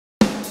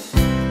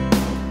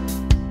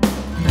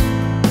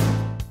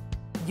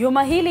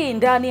Juma hili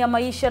ndani ya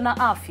maisha na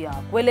afya,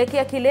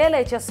 kuelekea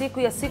kilele cha siku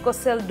ya Sickle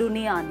Cell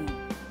duniani.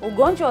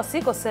 Ugonjwa wa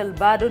Sickle Cell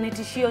bado ni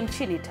tishio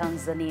nchini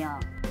Tanzania.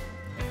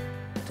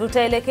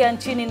 Tutaelekea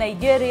nchini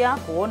Nigeria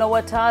kuona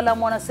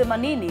wataalamu wanasema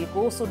nini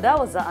kuhusu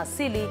dawa za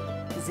asili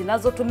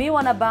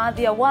zinazotumiwa na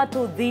baadhi ya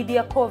watu dhidi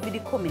ya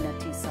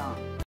COVID-19.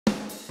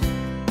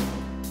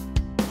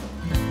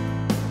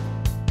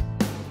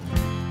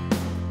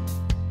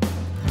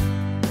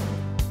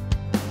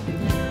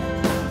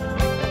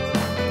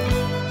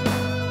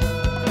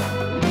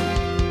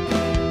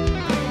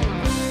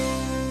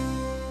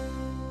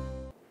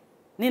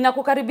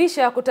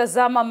 Ninakukaribisha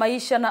kutazama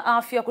maisha na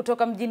afya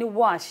kutoka mjini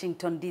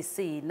Washington DC.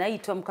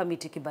 Naitwa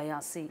Mkamiti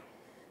kibayasi.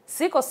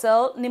 Sickle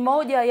Cell ni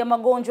moja ya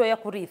magonjwa ya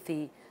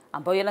kurithi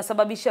ambayo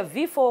yanasababisha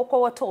vifo kwa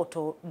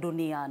watoto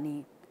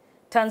duniani.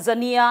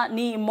 Tanzania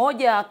ni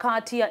moja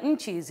kati ya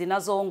nchi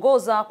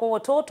zinazoongoza kwa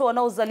watoto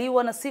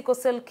wanaozaliwa na Sickle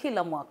Cell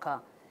kila mwaka.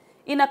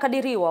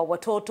 Inakadiriwa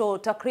watoto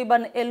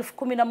takriban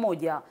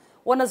 11,000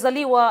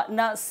 wanazaliwa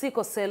na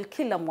Sickle Cell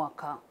kila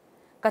mwaka.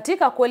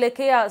 Katika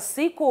kuelekea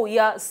siku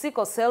ya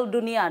Sickle Cell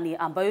duniani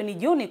ambayo ni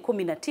Juni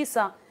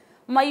 19,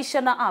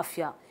 Maisha na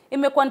Afya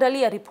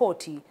imekuandalia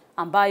ripoti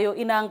ambayo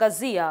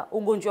inaangazia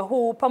ugonjwa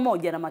huu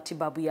pamoja na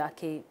matibabu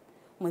yake.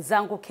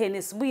 Mwenzangu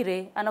Kenneth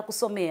Bwire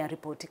anakusomea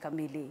ripoti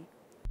kamili.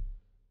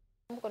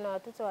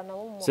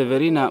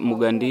 Severina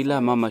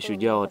Mugandila, mama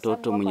shujaa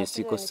watoto mwenye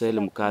Sickle Cell,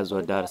 mkazi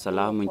wa Dar es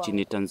Salaam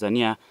nchini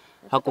Tanzania,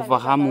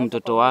 hakufahamu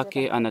mtoto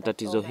wake ana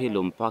tatizo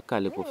hilo mpaka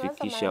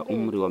alipofikisha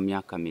umri wa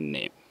miaka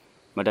 4.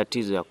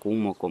 Matatizo ya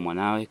kuumwa kwa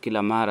mwanawe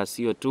kila mara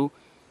sio tu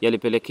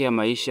yalipelekea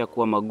maisha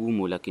kuwa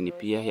magumu, lakini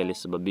pia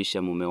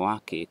yalisababisha mume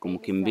wake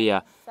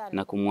kumkimbia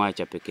na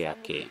kumwacha peke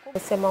yake.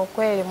 Kusema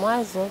ukweli,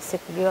 mwanzo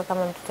sikujua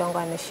kama mtoto wangu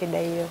ana shida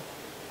hiyo,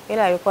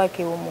 ila alikuwa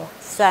akiumwa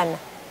sana.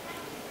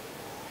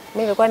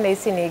 Mimi nilikuwa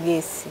nahisi ni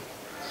gesi,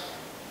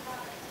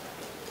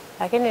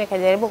 lakini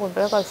nikajaribu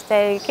kumpeleka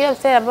hospitali. Kila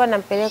hospitali ambayo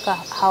nampeleka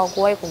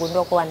hawakuwahi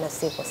kugundua kuwa ana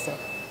Sickle Cell.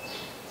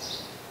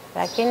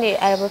 Lakini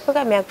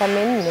alipofika miaka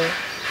 4,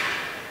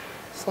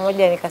 siku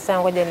moja nikasema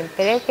ngoja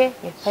nimpeleke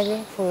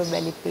nifanye full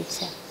body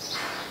picture.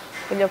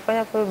 Kuja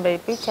kufanya full body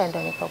picture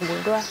ndio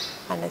nikagundua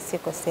ana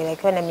Sickle Cell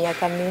akiwa na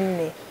miaka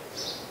 4.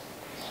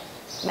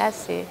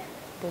 Basi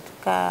ndio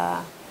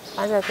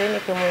tukaanza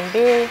kliniki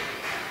Muhimbili.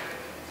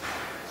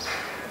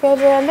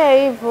 Tukaendelea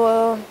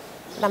hivyo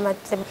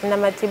na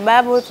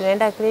matibabu,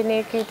 tunaenda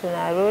kliniki,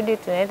 tunarudi,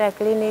 tunaenda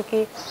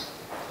kliniki.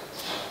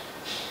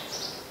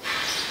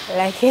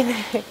 Lakini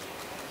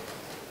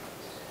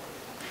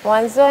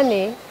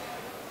mwanzoni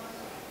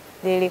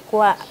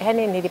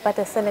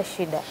nilipata sana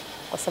shida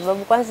kwa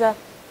sababu kwanza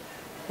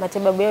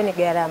matibabu yao ni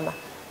gharama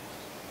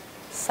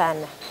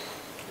sana.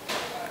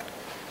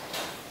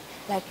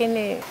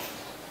 Lakini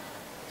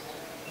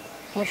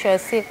mwisho wa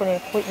siku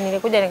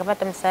nilikuja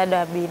nikapata msaada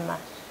wa bima.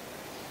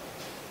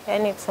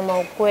 Kusema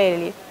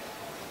ukweli,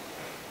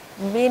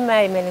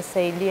 bima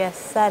imenisaidia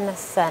sana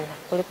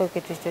kuliko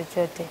kitu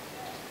chochote.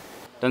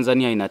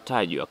 Tanzania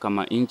inatajwa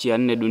kama nchi ya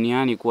 4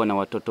 duniani kuwa na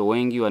watoto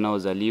wengi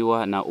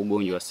wanaozaliwa na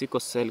ugonjwa wa Sickle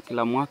Cell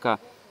kila mwaka,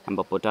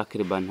 ambapo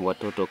takriban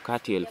watoto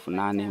kati ya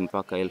 8,000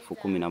 mpaka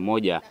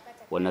 11,000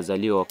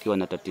 wanazaliwa wakiwa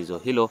na tatizo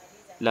hilo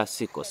la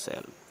Sickle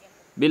Cell.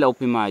 Bila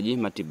upimaji,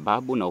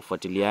 matibabu na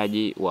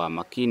ufuatiliaji wa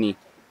makini,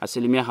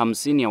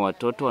 50% ya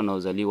watoto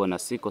wanaozaliwa na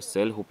Sickle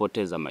Cell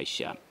hupoteza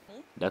maisha.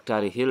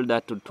 Daktari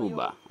Hilda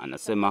Tutuba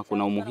anasema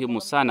kuna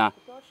umuhimu sana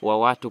wa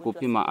watu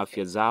kupima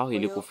afya zao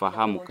ili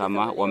kufahamu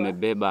kama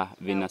wamebeba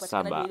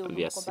vinasaba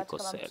vya Sickle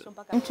Cell.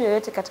 Mtu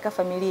yeyote katika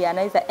familia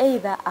anaweza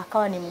aidha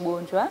akawa ni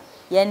mgonjwa,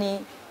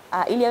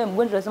 ili awe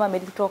mgonjwa lazima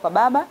amerithi kutoka kwa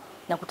baba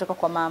na kutoka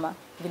kwa mama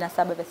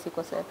vinasaba vya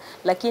Sickle Cell.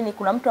 Lakini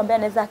kuna mtu ambaye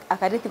anaweza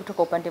akarithi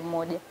kutoka upande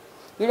mmoja.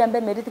 Yule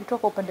ambaye amerithi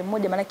kutoka upande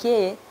mmoja maana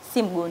yeye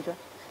si mgonjwa,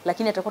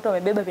 lakini atakuwa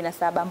amebeba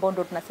vinasaba ambao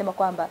ndio tunasema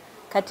kwamba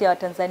kati ya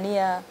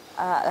Watanzania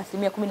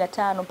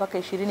 15% mpaka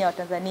 20% ya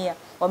Watanzania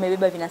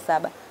wamebeba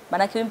vinasaba.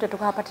 Maana yule mtu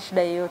atakuwa hapati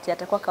shida yoyote,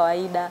 atakuwa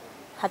kawaida,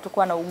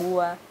 hatakuwa na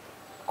ugua.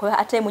 Kwa hiyo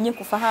hata yeye mwenyewe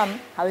kufahamu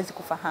hawezi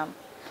kufahamu.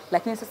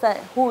 Lakini sasa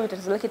huyu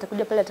tatizo lake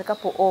itakuja pale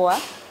atakapooa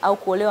au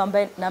kuolewa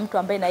na mtu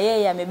ambaye na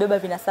yeye amebeba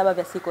vinasaba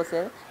vya Sickle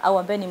Cell au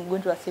ambaye ni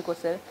mgonjwa wa Sickle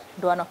Cell,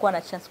 ndio anakuwa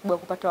na chance kubwa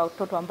kupata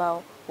watoto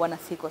ambao wana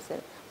Sickle Cell.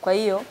 Kwa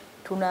hiyo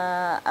tuna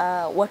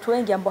watu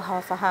wengi ambao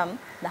hawafahamu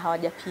na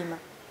hawajapima,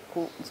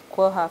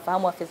 kwa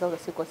hawafahamu afya zao za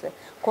Sickle Cell.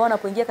 Kwa hiyo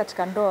wanapoingia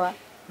katika ndoa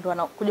ndio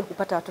wanakuja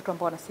kupata watoto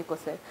ambao wana Sickle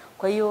Cell.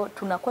 Kwa hiyo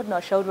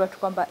tunawashauri watu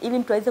kwamba ili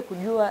mtu aweze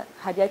kujua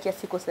hali yake ya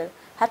Sickle Cell,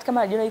 hata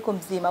kama anajiona yuko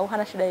mzima au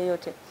hana shida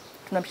yoyote,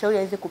 tunamshauri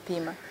aweze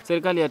kupima.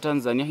 Serikali ya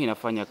Tanzania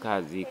inafanya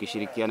kazi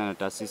ikishirikiana na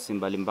taasisi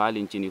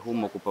mbalimbali nchini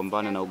humo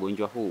kupambana na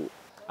ugonjwa huu.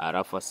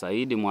 Arafa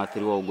Saidi,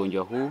 mwathiriwa wa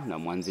ugonjwa huu na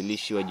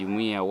mwanzilishi wa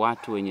jumuiya ya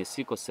watu wenye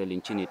Sickle Cell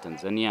nchini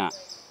Tanzania.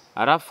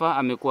 Arafa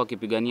amekuwa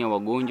akipigania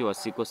wagonjwa wa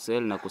Sickle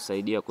Cell na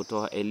kusaidia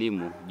kutoa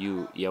elimu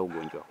juu ya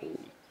ugonjwa huu.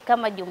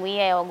 Kama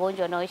jumuiya ya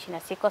wagonjwa wanaoishi na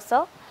Sickle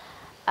Cell,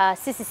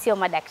 sisi sio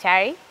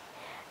madaktari,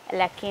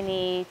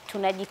 lakini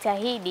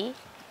tunajitahidi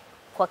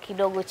kwa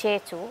kidogo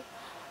chetu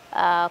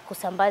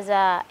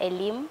kusambaza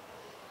elimu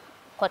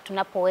kwa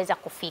tunapoweza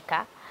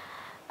kufika.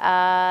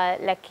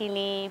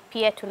 lakini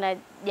pia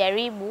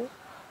tunajaribu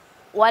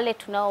wale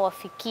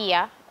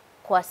tunaowafikia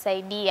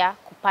kuwasaidia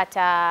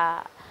kupata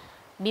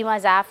bima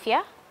za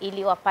afya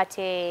ili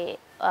wapate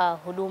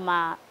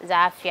huduma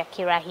za afya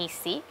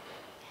kirahisi.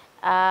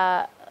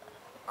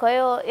 Kwa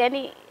hiyo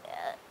yani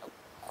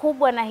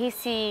kubwa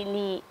nahisi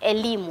ni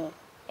elimu.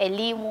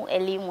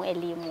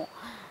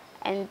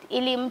 And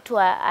ili mtu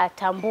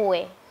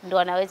atambue ndo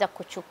anaweza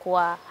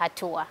kuchukua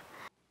hatua.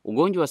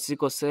 Ugonjwa wa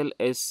Sickle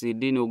Cell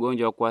SCD ni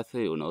ugonjwa wa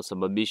kuathiri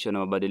unaosababishwa na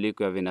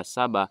mabadiliko ya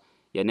vinasaba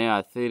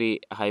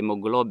yanayoathiri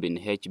hemoglobin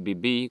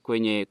HBB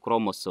kwenye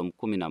chromosome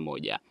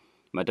 11.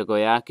 Matokeo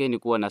yake ni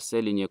kuwa na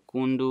seli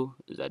nyekundu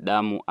za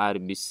damu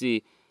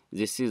RBC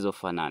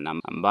zisizofanana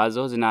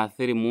ambazo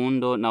zinaathiri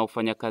muundo na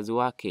ufanyakazi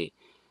wake.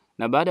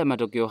 Na baada ya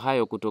matokeo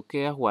hayo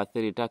kutokea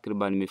huathiri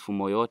takriban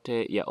mifumo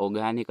yote ya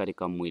ogani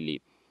katika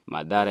mwili.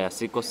 Madhara ya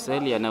Sickle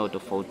Cell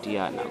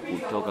yanayotofautiana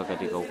kutoka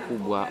katika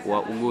ukubwa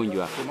wa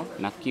ugonjwa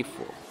na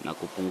kifo na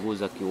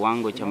kupunguza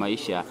kiwango cha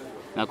maisha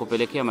na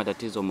kupelekea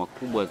matatizo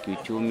makubwa ya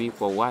kiuchumi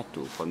kwa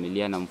watu,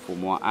 familia na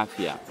mfumo wa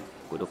afya.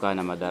 Kutokana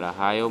na madhara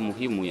hayo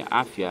muhimu ya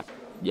afya,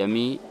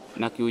 jamii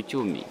na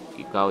kiuchumi,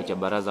 kikao cha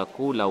Baraza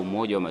Kuu la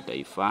Umoja wa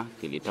Mataifa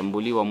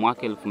kilitambuliwa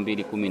mwaka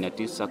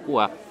 2019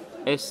 kuwa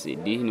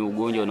SCD ni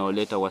ugonjwa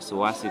unaoleta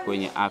wasiwasi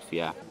kwenye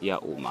afya ya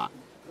umma.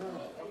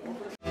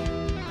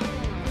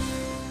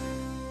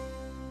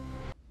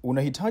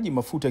 Unahitaji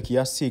mafuta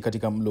kiasi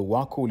katika mlo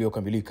wako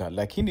uliokamilika,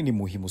 lakini ni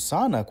muhimu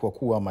sana kwa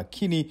kuwa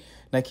makini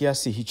na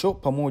kiasi hicho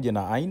pamoja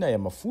na aina ya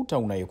mafuta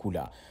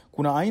unayokula.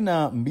 Kuna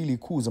aina mbili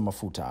kuu za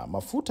mafuta.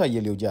 Mafuta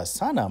yaliyojaa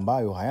sana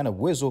ambayo hayana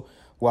uwezo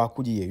wa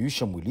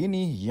kujiyeyusha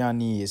mwilini,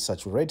 yani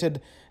saturated,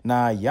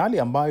 na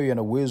yale ambayo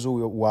yana uwezo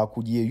wa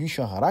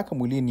kujiyeyusha haraka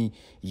mwilini,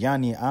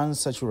 yani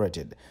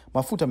unsaturated.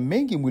 Mafuta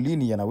mengi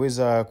mwilini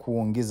yanaweza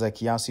kuongeza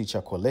kiasi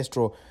cha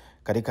cholesterol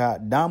katika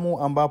damu,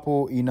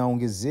 ambapo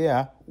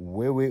inaongezea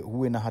wewe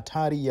huwe na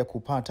hatari ya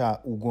kupata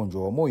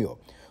ugonjwa wa moyo.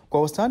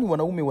 Kwa wastani,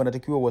 wanaume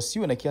wanatakiwa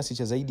wasiwe na kiasi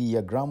cha zaidi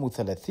ya gramu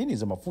 30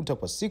 za mafuta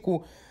kwa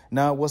siku,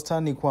 na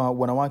wastani kwa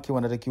wanawake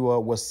wanatakiwa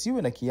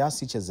wasiwe na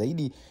kiasi cha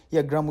zaidi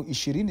ya gramu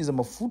 20 za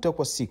mafuta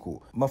kwa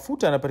siku.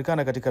 Mafuta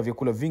yanapatikana katika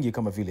vyakula vingi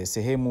kama vile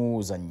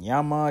sehemu za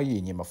nyama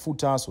yenye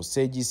mafuta,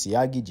 soseji,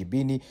 siagi,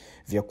 jibini,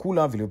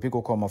 vyakula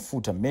vilivyopikwa kwa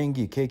mafuta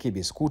mengi, keki,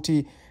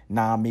 biskuti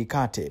na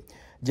mikate.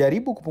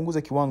 Jaribu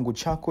kupunguza kiwango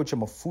chako cha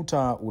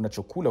mafuta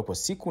unachokula kwa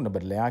siku na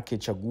badala yake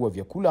chagua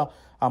vyakula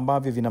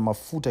ambavyo vina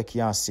mafuta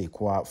kiasi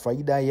kwa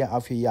faida ya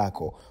afya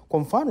yako. Kwa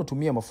mfano,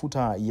 tumia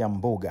mafuta ya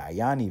mboga,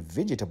 yani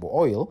vegetable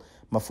oil,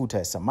 mafuta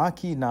ya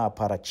samaki na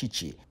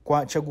parachichi.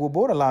 Kwa chaguo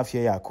bora la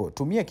afya yako,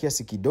 tumia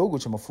kiasi kidogo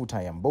cha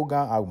mafuta ya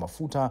mboga au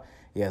mafuta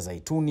ya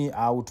zaituni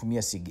au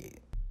tumia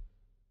sige.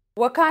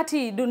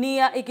 Wakati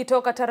dunia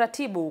ikitoka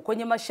taratibu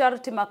kwenye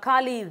masharti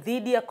makali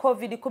dhidi ya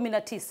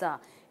COVID-19,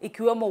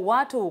 ikiwemo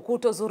watu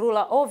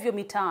kutozurula ovyo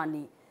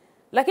mitaani,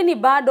 lakini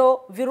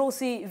bado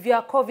virusi vya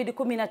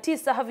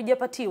COVID-19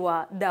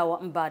 havijapatiwa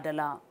dawa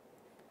mbadala.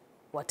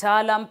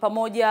 Wataalam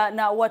pamoja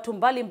na watu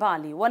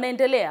mbalimbali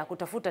wanaendelea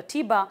kutafuta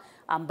tiba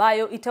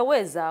ambayo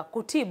itaweza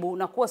kutibu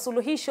na kuwa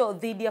suluhisho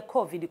dhidi ya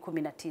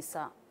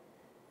COVID-19.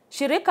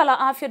 Shirika la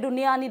Afya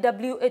Duniani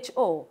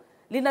WHO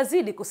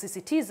linazidi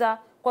kusisitiza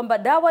kwamba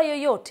dawa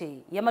yoyote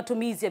ya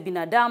matumizi ya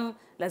binadamu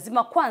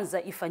lazima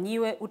kwanza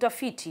ifanyiwe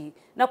utafiti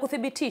na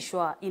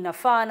kuthibitishwa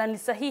inafaa na ni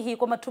sahihi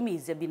kwa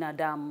matumizi ya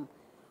binadamu.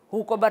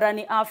 Huko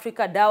barani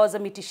Afrika, dawa za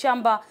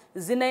mitishamba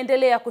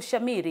zinaendelea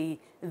kushamiri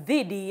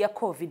dhidi ya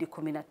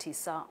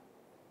COVID-19.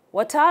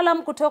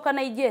 Wataalam kutoka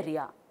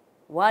Nigeria,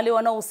 wale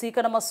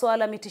wanaohusika na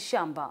masuala ya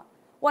mitishamba,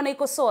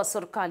 wanaikosoa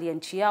serikali ya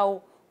nchi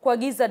yao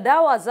kuagiza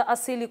dawa za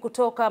asili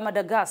kutoka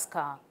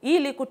Madagascar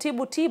ili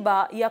kutibu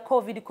tiba ya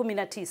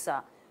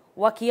COVID-19,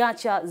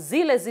 wakiacha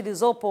zile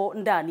zilizopo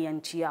ndani ya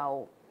nchi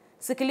yao.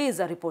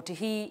 Sikiliza ripoti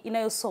hii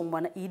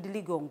inayosomwa na Idi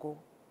Ligongo.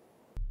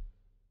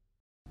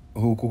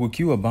 Huku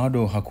kukiwa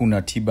bado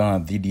hakuna tiba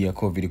dhidi ya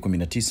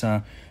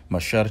COVID-19,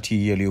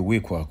 masharti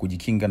yaliyowekwa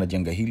kujikinga na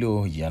janga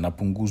hilo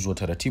yanapunguzwa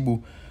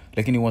taratibu,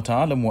 lakini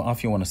wataalamu wa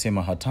afya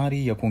wanasema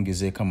hatari ya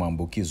kuongezeka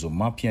maambukizo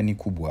mapya ni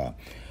kubwa.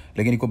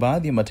 Lakini kwa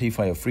baadhi ya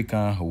mataifa ya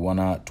Afrika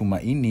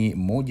wanatumaini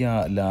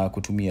moja la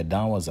kutumia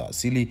dawa za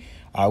asili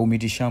au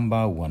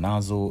mitishamba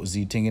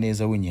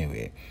wanazozitengeneza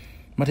wenyewe.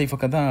 Mataifa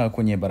kadhaa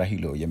kwenye bara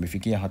hilo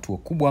yamefikia hatua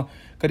kubwa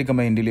katika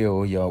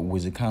maendeleo ya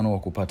uwezekano wa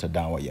kupata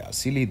dawa ya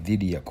asili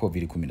dhidi ya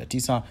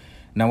COVID-19,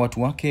 na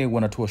watu wake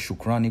wanatoa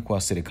shukrani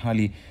kwa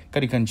serikali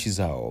katika nchi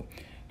zao.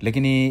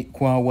 Lakini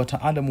kwa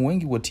wataalamu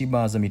wengi wa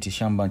tiba za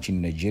mitishamba nchini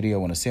Nigeria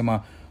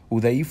wanasema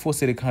udhaifu wa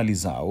serikali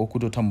zao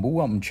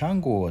kutotambua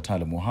mchango wa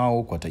wataalamu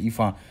hao kwa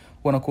taifa,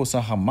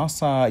 wanakosa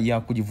hamasa ya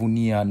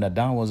kujivunia na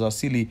dawa za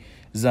asili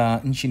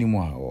za nchini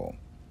mwao.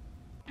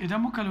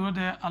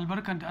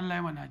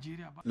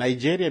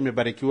 Nigeria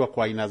imebarikiwa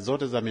kwa aina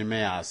zote za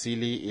mimea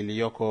asili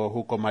iliyoko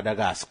huko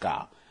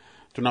Madagascar.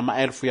 Tuna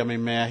maelfu ya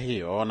mimea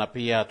hiyo, na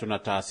pia tuna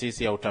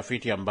taasisi ya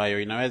utafiti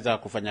ambayo inaweza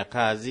kufanya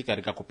kazi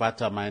katika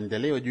kupata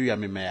maendeleo juu ya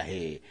mimea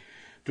hii.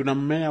 Tuna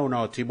mmea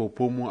unaotibu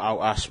pumu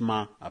au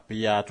asma,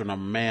 pia tuna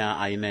mmea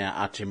aina ya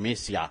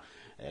Artemisia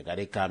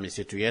katika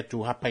misitu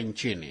yetu hapa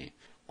nchini.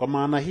 Kwa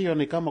maana hiyo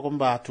ni kama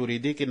kwamba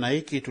haturidhiki na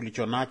hiki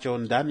tulichonacho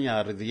ndani ya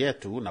ardhi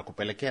yetu na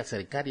kupelekea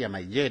serikali ya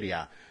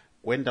Nigeria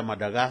kwenda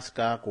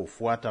Madagascar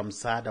kufuata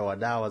msaada wa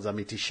dawa za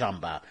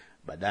mitishamba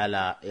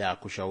badala ya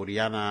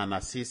kushauriana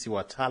na sisi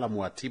wataalamu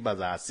wa tiba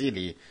za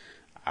asili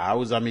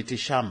au za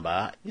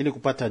mitishamba ili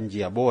kupata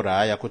njia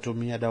bora ya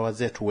kutumia dawa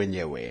zetu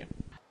wenyewe.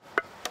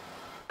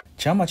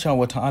 Chama cha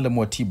wataalamu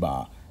wa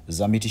tiba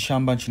za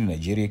mitishamba nchini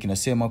Nigeria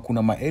kinasema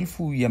kuna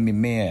maelfu ya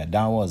mimea ya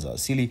dawa za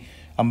asili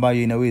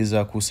ambayo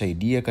inaweza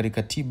kusaidia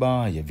katika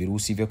tiba ya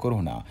virusi vya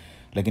korona,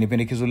 lakini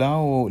pendekezo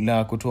lao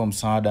la kutoa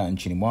msaada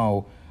nchini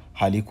mwao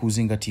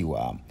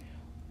halikuzingatiwa.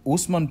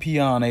 Usman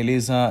pia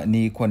anaeleza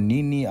ni kwa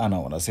nini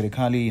anaona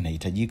serikali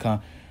inahitajika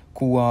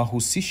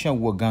kuwahusisha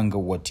waganga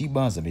wa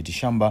tiba za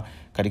mitishamba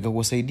katika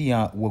kuwasaidia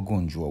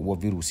wagonjwa wa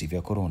virusi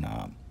vya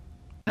korona.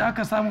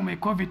 Aka samu mai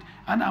COVID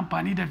ana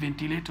amfani da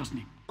ventilators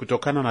ne.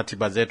 Kutokana na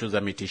tiba zetu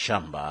za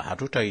mitishamba,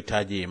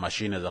 hatutahitaji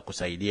mashine za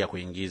kusaidia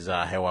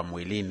kuingiza hewa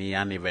mwilini,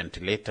 yani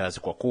ventilators,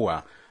 kwa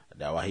kuwa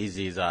dawa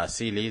hizi za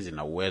asili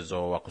zina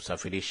uwezo wa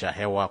kusafirisha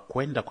hewa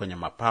kwenda kwenye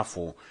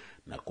mapafu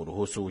na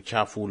kuruhusu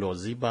uchafu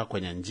ulioziba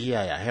kwenye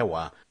njia ya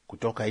hewa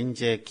kutoka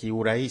nje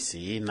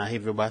kiurahisi, na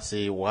hivyo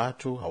basi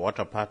watu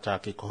hawatapata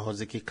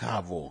kikohozi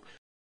kikavu.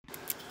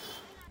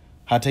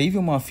 Hata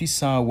hivyo,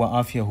 maafisa wa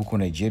afya huko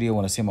Nigeria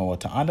wanasema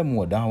wataalamu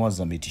wa dawa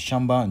za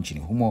mitishamba nchini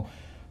humo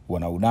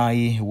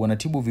wanaodai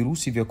wanatibu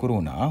virusi vya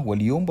korona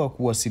waliomba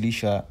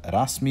kuwasilisha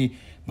rasmi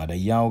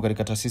madai yao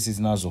katika taasisi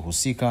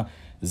zinazohusika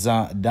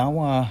za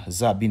dawa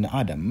za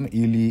binadamu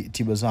ili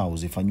tiba zao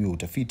zifanyiwe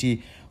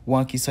utafiti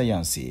wa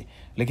kisayansi,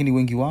 lakini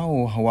wengi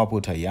wao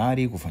hawapo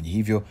tayari kufanya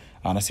hivyo,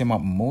 anasema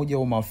mmoja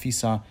wa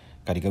maafisa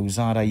katika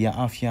Wizara ya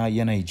Afya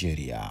ya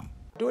Nigeria.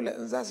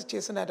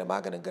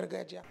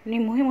 Ni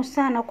muhimu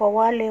sana kwa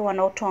wale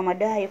wanaotoa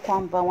madai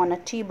kwamba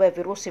wanatiba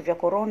virusi vya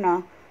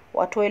korona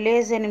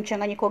watueleze ni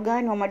mchanganyiko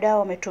gani wa madawa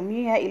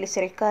wametumia ili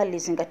serikali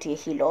izingatie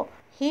hilo.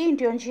 Hii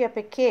ndio njia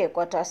pekee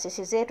kwa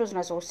taasisi zetu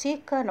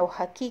zinazohusika na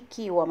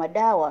uhakiki wa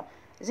madawa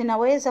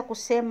zinaweza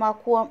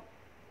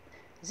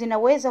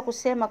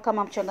kusema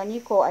kama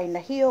mchanganyiko wa aina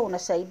hiyo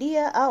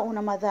unasaidia au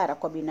una madhara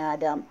kwa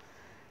binadamu.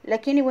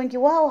 Lakini wengi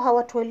wao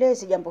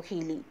hawatuelezi jambo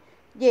hili.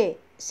 Je,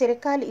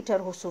 serikali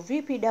itaruhusu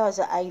vipi dawa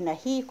za aina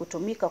hii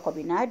kutumika kwa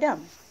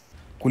binadamu?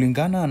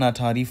 Kulingana na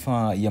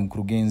taarifa ya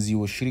mkurugenzi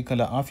wa Shirika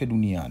la Afya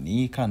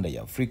Duniani kanda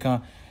ya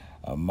Afrika,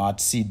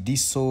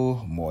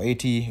 Matshidiso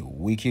Moeti,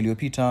 wiki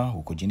iliyopita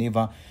huko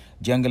Geneva,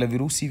 janga la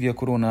virusi vya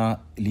korona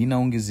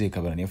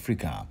linaongezeka barani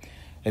Afrika.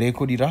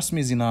 Rekodi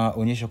rasmi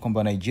zinaonyesha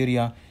kwamba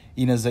Nigeria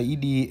ina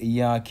zaidi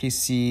ya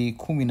kesi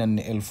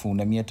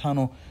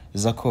 14,500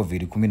 za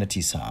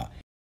COVID-19.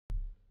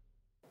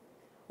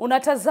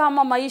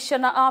 Unatazama Maisha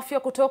na Afya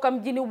kutoka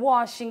mjini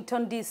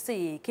Washington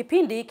DC,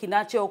 kipindi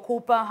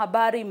kinachokupa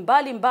habari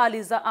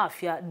mbalimbali za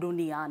afya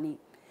duniani.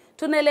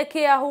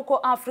 Tunaelekea huko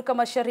Afrika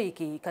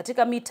Mashariki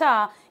katika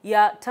mitaa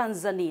ya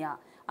Tanzania,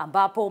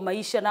 ambapo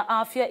Maisha na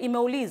Afya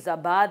imeuliza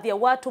baadhi ya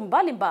watu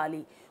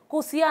mbalimbali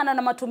kuhusiana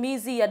na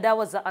matumizi ya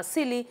dawa za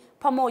asili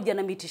pamoja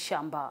na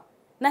mitishamba.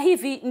 Na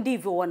hivi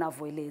ndivyo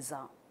wanavyoeleza.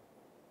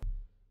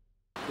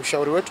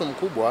 Ushauri wetu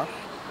mkubwa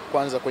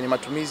kwanza kwenye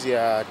matumizi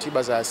ya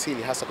tiba za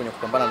asili, hasa kwenye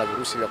kupambana na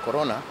virusi vya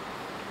korona,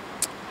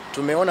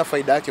 tumeona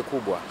faida yake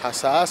kubwa,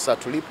 hasa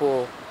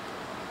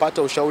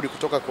tulipopata ushauri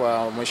kutoka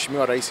kwa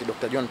Mheshimiwa Rais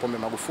Dr. John Pombe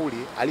Magufuli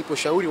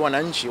aliposhauri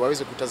wananchi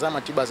waweze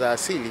kutazama tiba za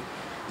asili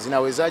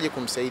zinawezaje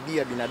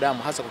kumsaidia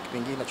binadamu hasa kwa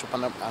kipindi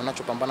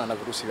anachopambana na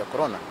virusi vya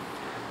korona.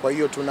 Kwa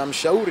hiyo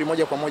tunamshauri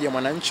moja kwa moja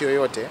mwananchi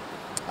yoyote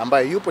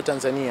ambaye yupo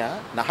Tanzania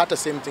na hata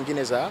sehemu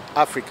zingine za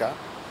Afrika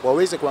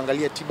waweze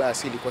kuangalia tiba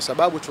asili, kwa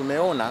sababu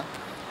tumeona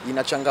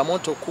ina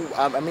changamoto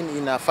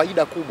ina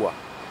faida kubwa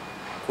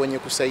kwenye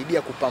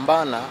kusaidia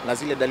kupambana na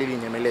zile dalili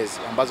nyemelezi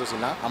ambazo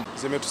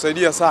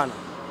zimetusaidia sana,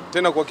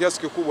 tena kwa kiasi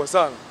kikubwa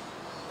sana.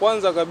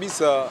 Kwanza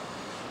kabisa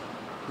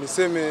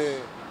niseme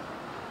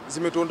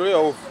zimetuondolea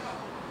hofu.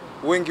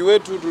 Wengi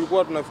wetu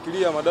tulikuwa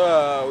tunafikiria madawa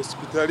ya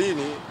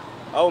hospitalini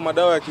au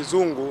madawa ya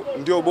kizungu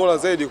ndio bora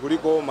zaidi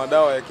kuliko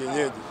madawa ya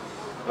kienyeji,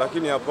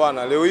 lakini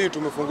hapana. Leo hii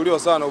tumefunguliwa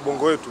sana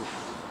ubongo wetu,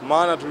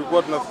 maana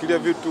tulikuwa tunafikiria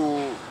vitu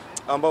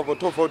ambavyo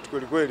tofauti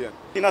kweli kweli.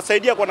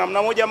 Inasaidia kwa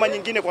namna moja ama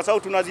nyingine, kwa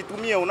sababu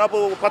tunazitumia.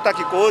 Unapopata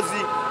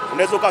kikohozi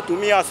unaweza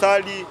kutumia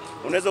asali,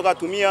 unaweza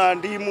kutumia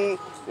ndimu,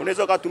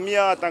 unaweza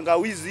kutumia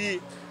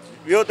tangawizi,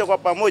 vyote kwa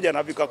pamoja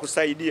na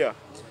vikakusaidia.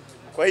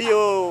 Kwa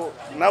hiyo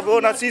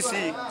ninavyoona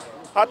sisi,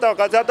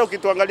 hata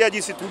ukituangalia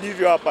jinsi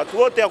tulivyo hapa,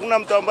 wote hakuna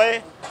mtu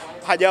ambaye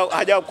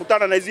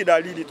hajakutana na hizi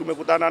dalili.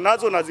 Tumekutana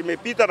nazo na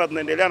zimepita na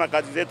tunaendelea na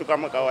kazi zetu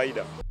kama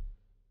kawaida.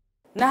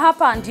 Na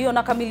hapa ndio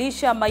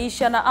nakamilisha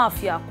Maisha na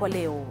Afya kwa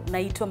leo.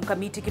 Naitwa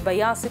Mkamiti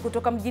Kibayasi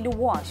kutoka mjini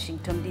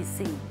Washington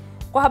DC.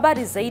 Kwa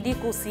habari zaidi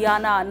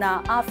kuhusiana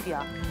na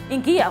afya,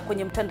 ingia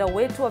kwenye mtandao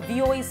wetu wa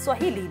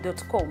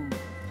voaswahili.com.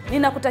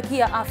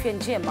 Ninakutakia afya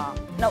njema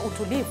na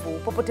utulivu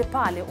popote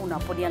pale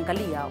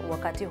unaponiangalia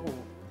wakati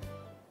huu.